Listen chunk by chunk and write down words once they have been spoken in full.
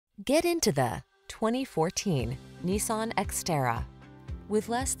Get into the 2014 Nissan Xterra. With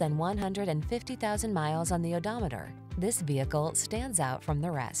less than 150,000 miles on the odometer, this vehicle stands out from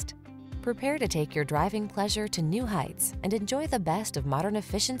the rest. Prepare to take your driving pleasure to new heights and enjoy the best of modern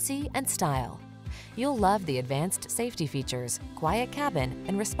efficiency and style. You'll love the advanced safety features, quiet cabin,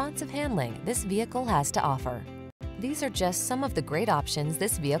 and responsive handling this vehicle has to offer. These are just some of the great options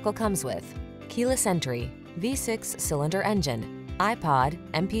this vehicle comes with: keyless entry, V6 cylinder engine, iPod,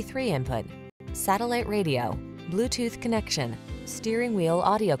 MP3 input, satellite radio, Bluetooth connection, steering wheel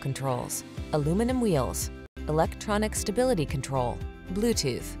audio controls, aluminum wheels, electronic stability control,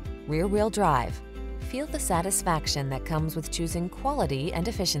 Bluetooth, rear-wheel drive. Feel the satisfaction that comes with choosing quality and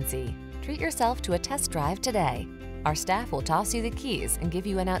efficiency. Treat yourself to a test drive today. Our staff will toss you the keys and give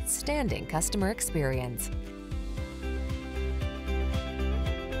you an outstanding customer experience.